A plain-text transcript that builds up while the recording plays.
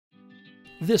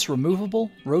This removable,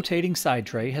 rotating side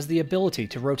tray has the ability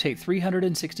to rotate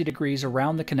 360 degrees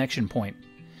around the connection point.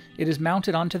 It is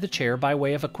mounted onto the chair by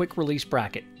way of a quick release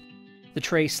bracket. The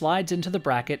tray slides into the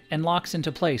bracket and locks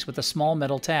into place with a small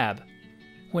metal tab.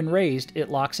 When raised, it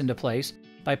locks into place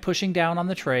by pushing down on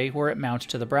the tray where it mounts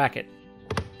to the bracket.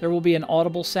 There will be an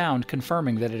audible sound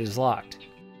confirming that it is locked.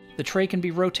 The tray can be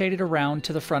rotated around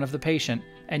to the front of the patient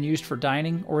and used for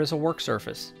dining or as a work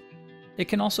surface. It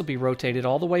can also be rotated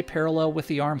all the way parallel with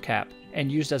the arm cap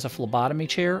and used as a phlebotomy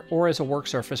chair or as a work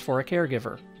surface for a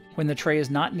caregiver. When the tray is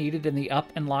not needed in the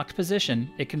up and locked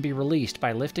position, it can be released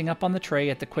by lifting up on the tray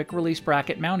at the quick release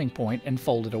bracket mounting point and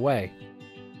folded away.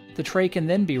 The tray can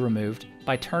then be removed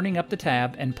by turning up the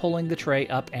tab and pulling the tray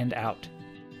up and out.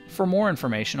 For more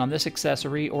information on this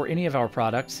accessory or any of our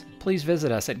products, please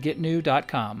visit us at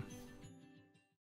getnew.com.